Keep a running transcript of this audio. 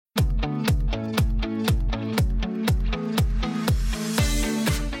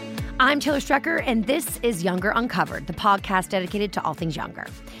I'm Taylor Strecker, and this is Younger Uncovered, the podcast dedicated to all things younger.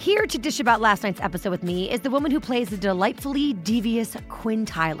 Here to dish about last night's episode with me is the woman who plays the delightfully devious Quinn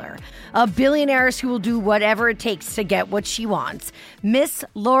Tyler, a billionaire who will do whatever it takes to get what she wants. Miss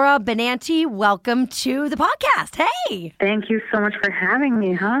Laura Benanti, welcome to the podcast. Hey! Thank you so much for having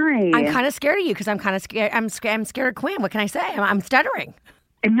me. Hi. I'm kind of scared of you because I'm kind of scared. I'm scared of Quinn. What can I say? I'm stuttering.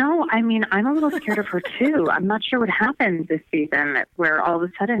 No, I mean, I'm a little scared of her, too. I'm not sure what happened this season where all of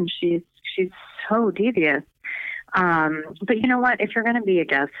a sudden she's so devious. But you know what? If you're going to be a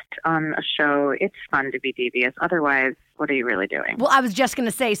guest on a show, it's fun to be devious. Otherwise, what are you really doing? Well, I was just going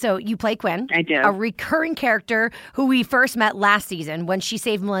to say, so you play Quinn. I do. A recurring character who we first met last season when she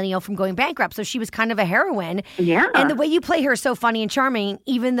saved Millennial from going bankrupt. So she was kind of a heroine. Yeah. And the way you play her is so funny and charming,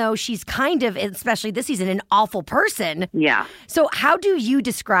 even though she's kind of, especially this season, an awful person. Yeah. So how do you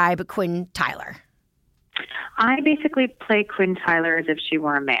describe Quinn Tyler? I basically play Quinn Tyler as if she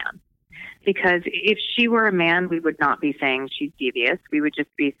were a man. Because if she were a man, we would not be saying she's devious. We would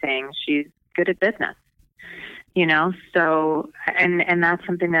just be saying she's good at business. You know, so, and that's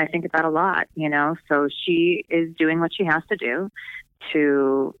something that I think about a lot, you know, so she is doing what she has to do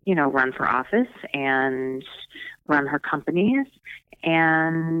to, you know, run for office and run her companies.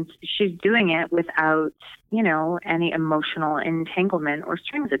 And she's doing it without, you know, any emotional entanglement or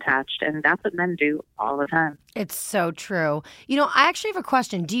strings attached. And that's what men do all the time. It's so true. You know, I actually have a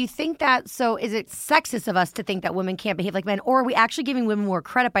question. Do you think that, so is it sexist of us to think that women can't behave like men? Or are we actually giving women more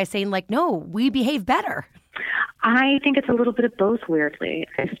credit by saying, like, no, we behave better? I think it's a little bit of both, weirdly.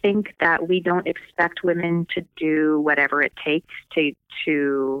 I think that we don't expect women to do whatever it takes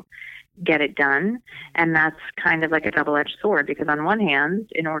to get it done. And that's kind of like a double-edged sword, because on one hand,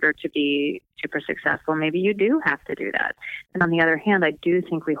 in order to be super successful, maybe you do have to do that. And on the other hand, I do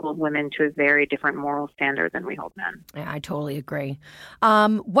think we hold women to a very different moral standard than we hold men. Yeah, I totally agree.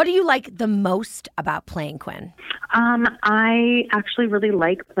 What do you like the most about playing Quinn? I actually really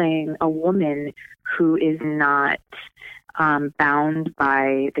like playing a woman who is not bound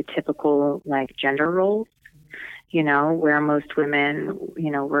by the typical, like, gender roles. You know, where most women,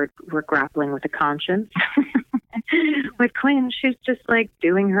 you know, we're grappling with a conscience. With Quinn, she's just like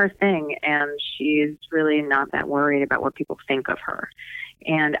doing her thing, and she's really not that worried about what people think of her.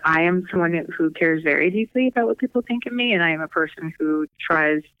 And I am someone who cares very deeply about what people think of me, and I am a person who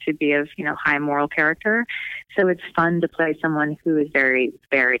tries to be of, you know, high moral character. So it's fun to play someone who is very,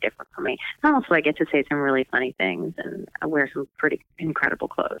 very different from me. And also I get to say some really funny things, and I wear some pretty incredible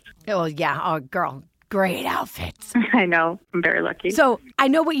clothes. Oh, yeah. Oh, girl. Great outfits. I know. I'm very lucky. So I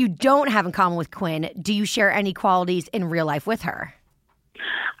know what you don't have in common with Quinn. Do you share any qualities in real life with her?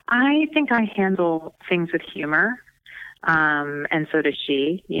 I think I handle things with humor, and so does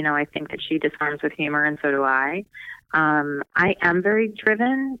she. You know, I think that she disarms with humor, and so do I. I am very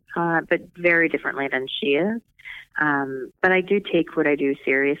driven, but very differently than she is. But I do take what I do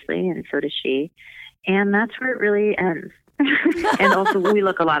seriously, and so does she. And that's where it really ends. And also, we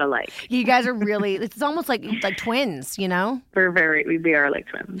look a lot alike. You guys are really, it's almost like twins, you know? We are like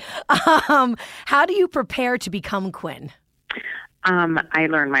twins. How do you prepare to become Quinn? I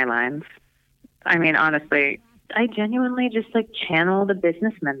learn my lines. I mean, honestly, I genuinely just like channel the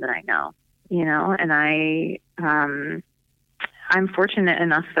businessmen that I know, you know, and I'm fortunate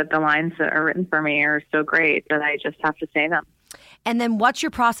enough that the lines that are written for me are so great that I just have to say them. And then what's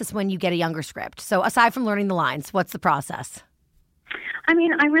your process when you get a younger script? So aside from learning the lines, what's the process? I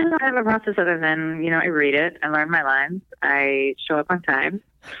mean, I really don't have a process other than, you know, I read it, I learn my lines, I show up on time,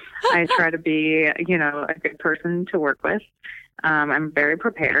 I try to be, you know, a good person to work with. I'm very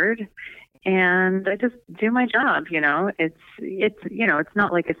prepared, and I just do my job, you know. It's you know, it's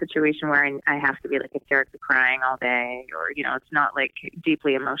not like a situation where I have to be like hysterically crying all day, or, you know, it's not like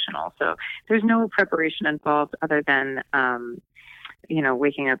deeply emotional. So there's no preparation involved other than, you know,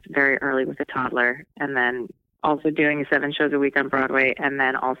 waking up very early with a toddler, and then also doing 7 shows a week on Broadway, and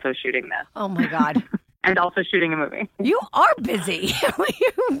then also shooting this. Oh, my God. And also shooting a movie. You are busy.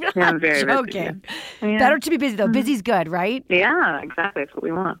 Yeah, I'm very joking. Busy. Yeah. Better to be busy, though. Busy's good, right? Yeah, exactly. That's what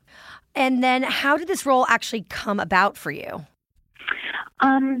we want. And then how did this role actually come about for you?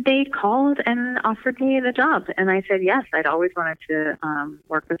 They called and offered me the job, and I said yes. I'd always wanted to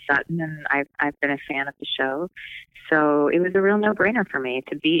work with Sutton, and I've been a fan of the show. So it was a real no-brainer for me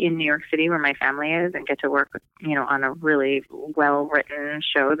to be in New York City where my family is and get to work, you know, on a really well-written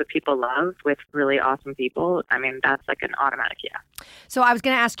show that people love with really awesome people. I mean, that's like an automatic yeah. So I was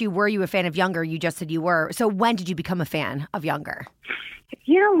going to ask you, were you a fan of Younger? You just said you were. So when did you become a fan of Younger?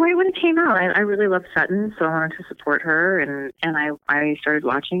 Right when it came out, I really love Sutton, so I wanted to support her, and I started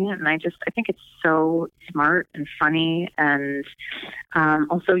watching it, and I think it's so smart and funny, and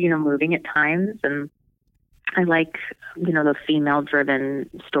also, moving at times, and I like, the female-driven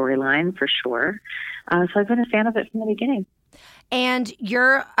storyline for sure. So I've been a fan of it from the beginning. And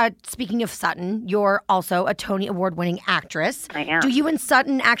you're, speaking of Sutton, you're also a Tony Award-winning actress. I am. Do you and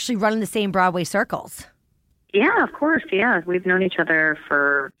Sutton actually run in the same Broadway circles? Yeah, of course. Yeah, we've known each other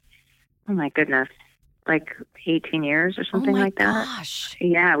for, oh my goodness, like 18 years or something like that. Oh my gosh.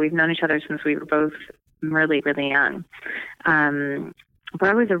 Yeah, we've known each other since we were both really, really young.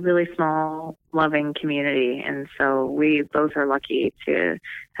 Broadway's a really small, loving community, and so we both are lucky to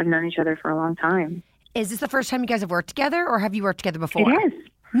have known each other for a long time. Is this the first time you guys have worked together, or have you worked together before? It is.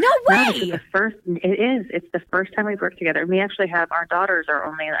 No way! No, it is. It's the first time we've worked together. We actually have, our daughters are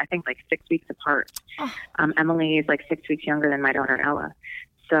only, I think, like 6 weeks apart. Oh. Emily is like 6 weeks younger than my daughter, Ella.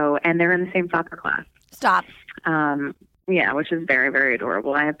 So, and they're in the same soccer class. Stop. Yeah, which is very, very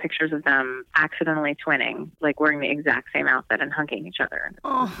adorable. I have pictures of them accidentally twinning, like wearing the exact same outfit and hugging each other.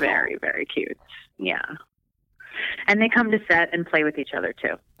 It's very, very cute. Yeah. And they come to set and play with each other,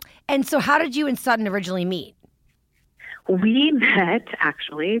 too. And so how did you and Sutton originally meet? We met,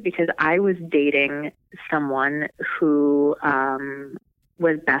 actually, because I was dating someone who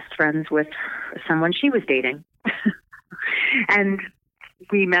was best friends with someone she was dating. And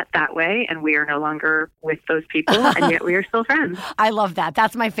we met that way, and we are no longer with those people, and yet we are still friends. I love that.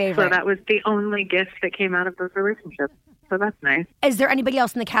 That's my favorite. So that was the only gift that came out of those relationships. So that's nice. Is there anybody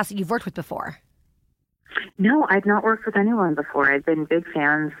else in the cast that you've worked with before? No, I've not worked with anyone before. I've been big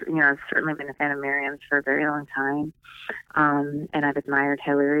fans. I've certainly been a fan of Miriam's for a very long time. And I've admired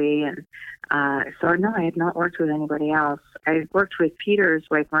Hillary. And so, no, I have not worked with anybody else. I've worked with Peter's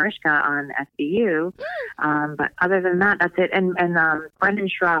wife, Mariska, on SVU. But other than that, that's it. And Brendan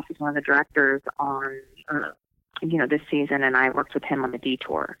Schroff is one of the directors on, this season. And I worked with him on the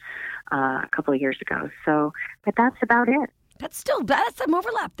Detour a couple of years ago. So, but that's about it. That's some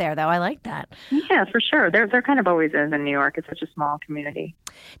overlap there, though. I like that. Yeah, for sure. There kind of always is in New York. It's such a small community.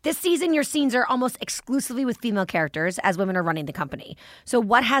 This season, your scenes are almost exclusively with female characters as women are running the company. So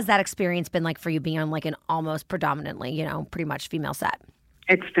what has that experience been like for you being on like an almost predominantly, pretty much female set?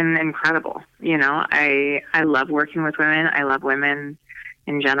 It's been incredible. I love working with women. I love women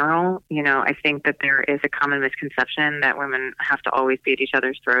in general. I think that there is a common misconception that women have to always be at each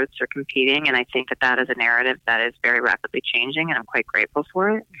other's throats or competing, and I think that is a narrative that is very rapidly changing, and I'm quite grateful for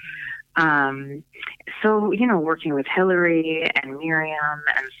it. So, working with Hillary and Miriam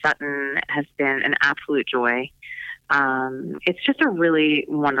and Sutton has been an absolute joy. It's just a really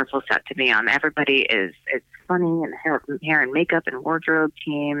wonderful set to be on. Everybody it's funny, and hair and makeup and wardrobe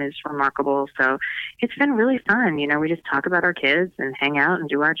team is remarkable. So it's been really fun. We just talk about our kids and hang out and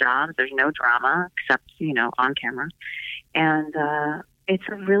do our jobs. There's no drama except, on camera. And it's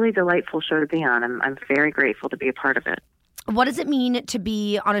a really delightful show to be on. I'm very grateful to be a part of it. What does it mean to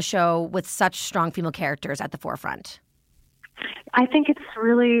be on a show with such strong female characters at the forefront? I think it's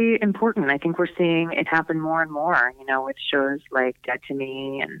really important. I think we're seeing it happen more and more, with shows like Dead to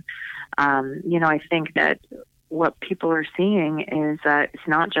Me. And, I think that what people are seeing is that it's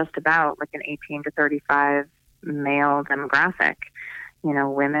not just about like an 18 to 35 male demographic.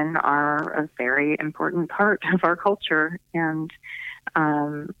 Women are a very important part of our culture. And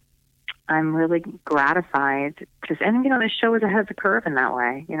I'm really gratified because, this show is ahead of the curve in that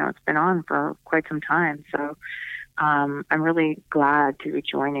way. It's been on for quite some time. So I'm really glad to be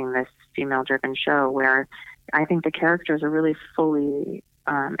joining this female-driven show where I think the characters are really fully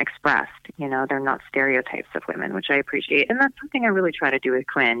expressed. They're not stereotypes of women, which I appreciate. And that's something I really try to do with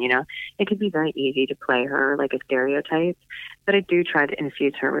Quinn. It could be very easy to play her like a stereotype, but I do try to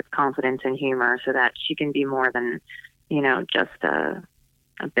infuse her with confidence and humor so that she can be more than, just a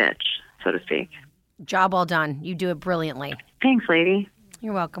bitch, so to speak. Job well done. You do it brilliantly. Thanks, lady.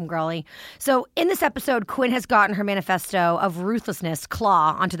 You're welcome, girlie. So in this episode, Quinn has gotten her manifesto of ruthlessness,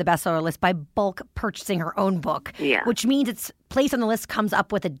 Claw, onto the bestseller list by bulk purchasing her own book, which means its place on the list comes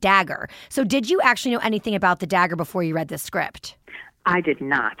up with a dagger. So did you actually know anything about the dagger before you read this script? I did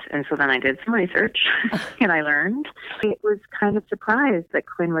not. And so then I did some research and I learned. I was kind of surprised that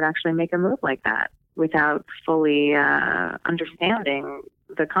Quinn would actually make a move like that without fully understanding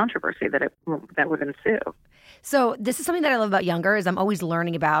the controversy that would ensue. So this is something that I love about Younger is I'm always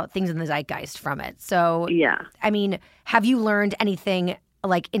learning about things in the zeitgeist from it. So, yeah. I mean, have you learned anything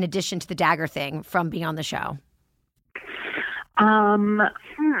like in addition to the dagger thing from being on the show?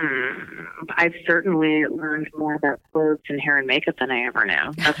 I've certainly learned more about clothes and hair and makeup than I ever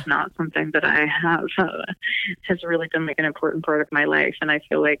knew. That's not something that I have has really been like an important part of my life. And I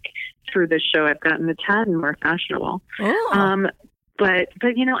feel like through this show, I've gotten a tad more fashionable. But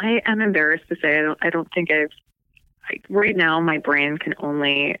I am embarrassed to say I don't think right now, my brain can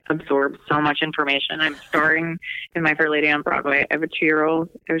only absorb so much information. I'm starring in My Fair Lady on Broadway. I have a 2-year-old.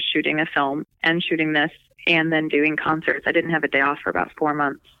 I was shooting a film and shooting this and then doing concerts. I didn't have a day off for about 4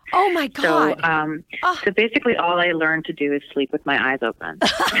 months. Oh, my God. So basically all I learned to do is sleep with my eyes open.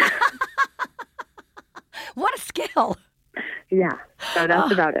 What a skill. Yeah, so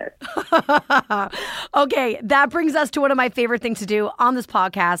that's about it. Okay, that brings us to one of my favorite things to do on this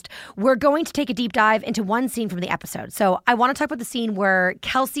podcast. We're going to take a deep dive into one scene from the episode. So I want to talk about the scene where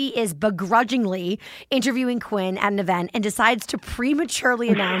Kelsey is begrudgingly interviewing Quinn at an event and decides to prematurely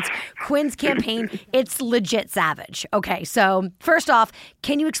announce Quinn's campaign. It's legit savage. Okay, so first off,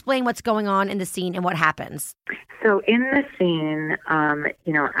 can you explain what's going on in the scene and what happens? So in the scene,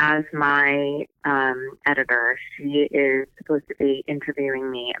 as my editor, she is supposed to be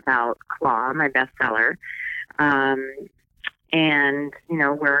interviewing me about Claw, my bestseller. And,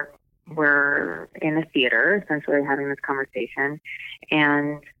 we're in a theater, essentially having this conversation.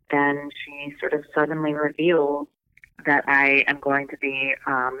 And then she sort of suddenly reveals that I am going to be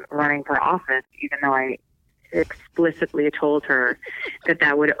running for office, even though I explicitly told her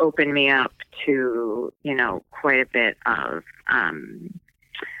that would open me up to, quite a bit of,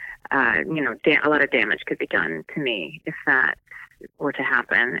 a lot of damage could be done to me if that were to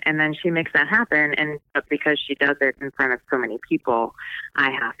happen. And then she makes that happen. And because she does it in front of so many people,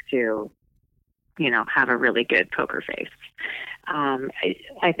 I have to, have a really good poker face.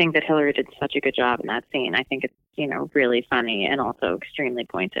 I think that Hillary did such a good job in that scene. I think it's, really funny and also extremely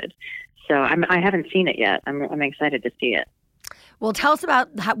pointed. So I haven't seen it yet. I'm excited to see it. Well, tell us about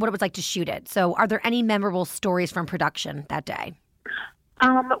what it was like to shoot it. So are there any memorable stories from production that day?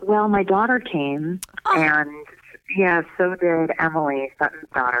 Well, my daughter came, and so did Emily, Sutton's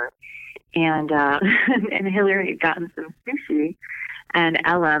daughter. And and Hillary had gotten some sushi, and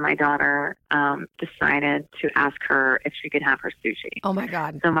Ella, my daughter, decided to ask her if she could have her sushi. Oh, my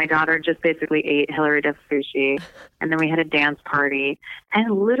God. So my daughter just basically ate Hillary Duff's sushi, and then we had a dance party.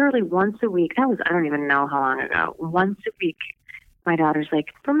 And literally once a week, I don't even know how long ago, once a week, my daughter's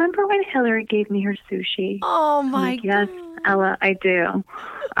like, remember when Hillary gave me her sushi? Oh, my God. Yes, Ella, I do.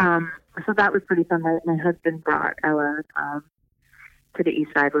 So that was pretty fun. My husband brought Ella to the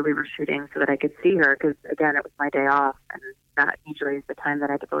East Side where we were shooting so that I could see her because, again, it was my day off, and that usually is the time that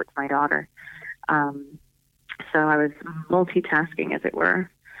I devote to my daughter. So I was multitasking, as it were.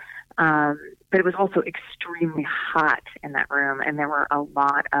 But it was also extremely hot in that room, and there were a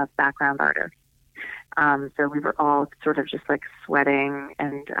lot of background artists. So we were all sort of just like sweating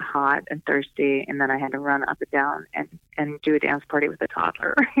and hot and thirsty. And then I had to run up and down and do a dance party with a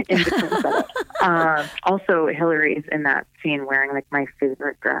toddler in between setups. Also, Hillary is in that scene wearing like my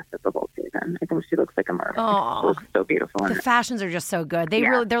favorite dress of the whole season. I think she looks like a mermaid. She looks so beautiful. The fashions are just so good.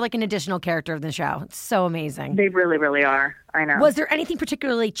 They're like an additional character of the show. It's so amazing. They really, really are. I know. Was there anything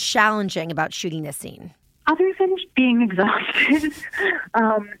particularly challenging about shooting this scene? Other than being exhausted,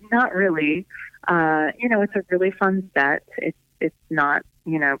 not really. It's a really fun set. It's not,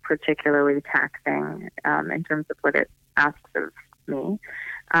 particularly taxing in terms of what it asks of me.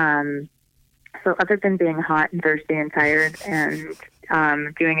 So other than being hot and thirsty and tired and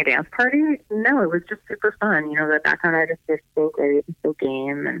doing a dance party, no, it was just super fun. The background artists are so great and so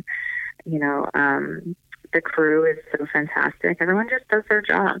game, and the crew is so fantastic. Everyone just does their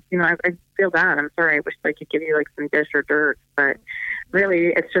job. I feel bad. I'm sorry. I wish I could give you like some dish or dirt, but really,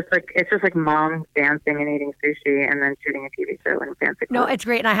 it's just like mom dancing and eating sushi and then shooting a TV show and fancy clothes. No, it's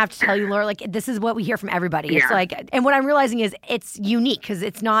great. And I have to tell you, Laura, like this is what we hear from everybody. It's like, and what I'm realizing is it's unique because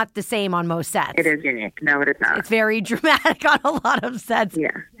it's not the same on most sets. It is unique. No, it is not. It's very dramatic on a lot of sets.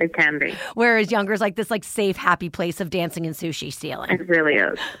 Yeah, it can be. Whereas Younger is like this like safe, happy place of dancing and sushi stealing. It really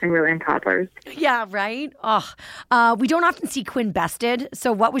is. And really in toddlers. Yeah, right? We don't often see Quinn bested.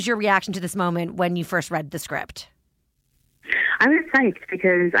 So what was your reaction to this moment when you first read the script? I was psyched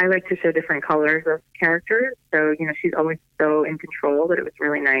because I like to show different colors of characters. So, she's always so in control that it was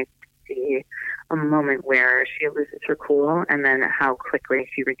really nice to see a moment where she loses her cool and then how quickly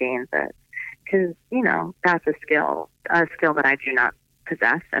she regains it. Because, that's a skill that I do not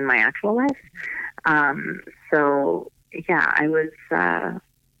possess in my actual life. So, yeah, I was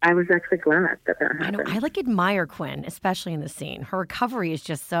actually glad that happened. I admire Quinn, especially in the scene. Her recovery is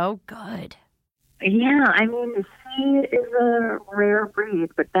just so good. Yeah, I mean, she is a rare breed,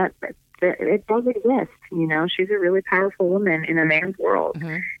 but that it does exist. You know, she's a really powerful woman in a man's world.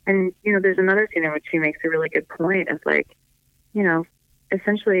 Mm-hmm. And, you know, there's another scene in which she makes a really good point of like, you know,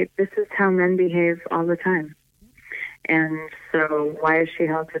 essentially this is how men behave all the time. And so why is she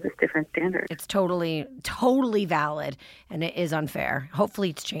held to this different standard? It's totally, totally valid, and it is unfair.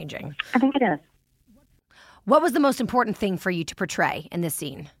 Hopefully it's changing. I think it is. What was the most important thing for you to portray in this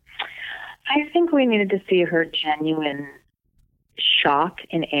scene? I think we needed to see her genuine shock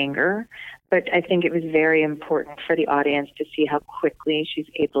and anger, but I think it was very important for the audience to see how quickly she's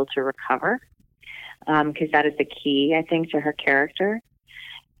able to recover, because that is the key, I think, to her character.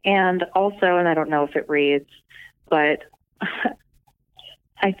 And also, and I don't know if it reads, but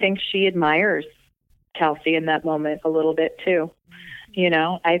I think she admires Kelsey in that moment a little bit too. You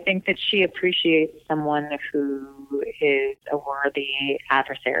know, I think that she appreciates someone who is a worthy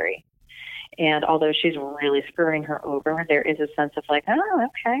adversary. And although she's really screwing her over, there is a sense of like, oh,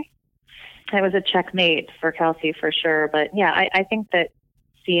 okay. It was a checkmate for Kelsey for sure. But yeah, I think that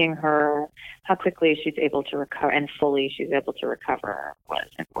seeing her, how quickly she's able to recover and fully she's able to recover was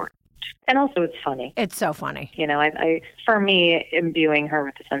important. And also it's funny. It's so funny. You know, I for me, imbuing her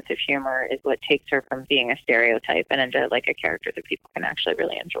with a sense of humor is what takes her from being a stereotype and into like a character that people can actually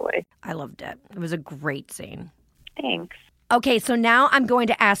really enjoy. I loved it. It was a great scene. Thanks. Okay, so now I'm going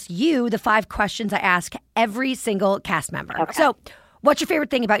to ask you the 5 questions I ask every single cast member. Okay. So, what's your favorite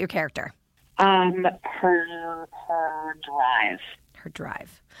thing about your character? Her drive. Her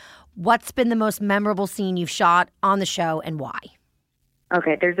drive. What's been the most memorable scene you've shot on the show and why?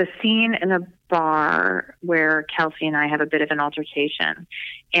 Okay, there's a scene in a bar where Kelsey and I have a bit of an altercation,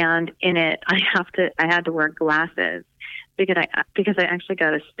 and in it, I had to wear glasses because I actually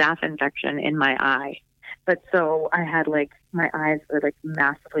got a staph infection in my eye. But so I had like my eyes were like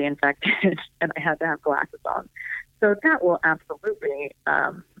massively infected, and I had to have glasses on. So that will absolutely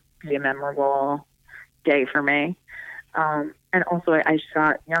be a memorable day for me. And also, I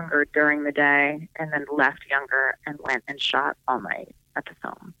shot younger during the day, and then left younger and went and shot all night at the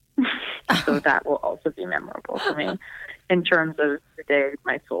film. So that will also be memorable for me in terms of the day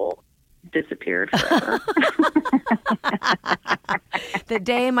my soul disappeared forever. The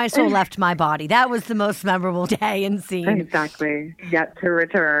day my soul left my body. That was the most memorable day and scene. Exactly. Yet to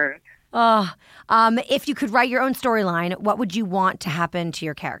return. If you could write your own storyline, what would you want to happen to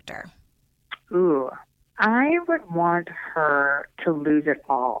your character? Ooh, I would want her to lose it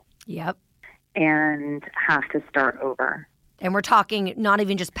all. Yep. And have to start over. And we're talking not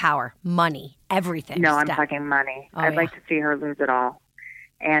even just power, money, everything. No, I'm talking money. I'd like to see her lose it all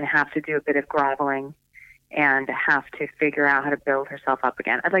and have to do a bit of groveling and have to figure out how to build herself up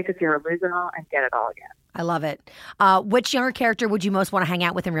again. I'd like to see her lose it all and get it all again. I love it. Which younger character would you most want to hang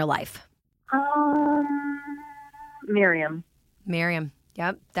out with in real life? Miriam. Miriam.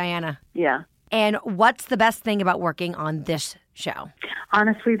 Yep. Diana. Yeah. And what's the best thing about working on this show?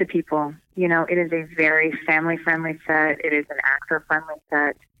 Honestly, the people. You know, it is a very family-friendly set. It is an actor-friendly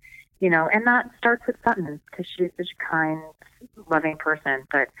set. You know, and that starts with Sutton because she's such a kind, loving person.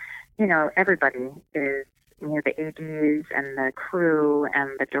 But, you know, everybody is, you know, the ADs and the crew and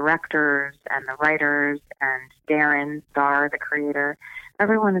the directors and the writers and Darren, Star, the creator.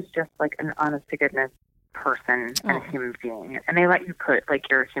 Everyone is just like an honest-to-goodness person and a human being. And they let you put, like,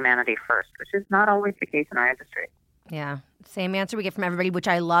 your humanity first, which is not always the case in our industry. Yeah. Same answer we get from everybody, which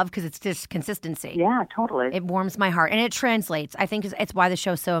I love because it's just consistency. Yeah, totally. It warms my heart. And it translates. I think it's why the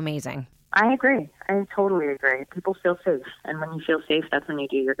show's so amazing. I agree. I totally agree. People feel safe. And when you feel safe, that's when you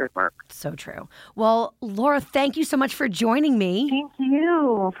do your good work. So true. Well, Laura, thank you so much for joining me. Thank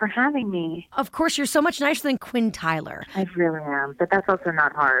you for having me. Of course, you're so much nicer than Quinn Tyler. I really am. But that's also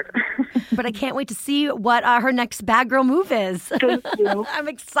not hard. But I can't wait to see what her next bad girl move is. Thank you. I'm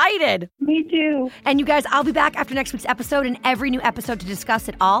excited. Me too. And you guys, I'll be back after next week's episode and every new episode to discuss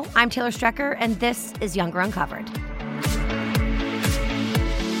it all. I'm Taylor Strecker, and this is Younger Uncovered.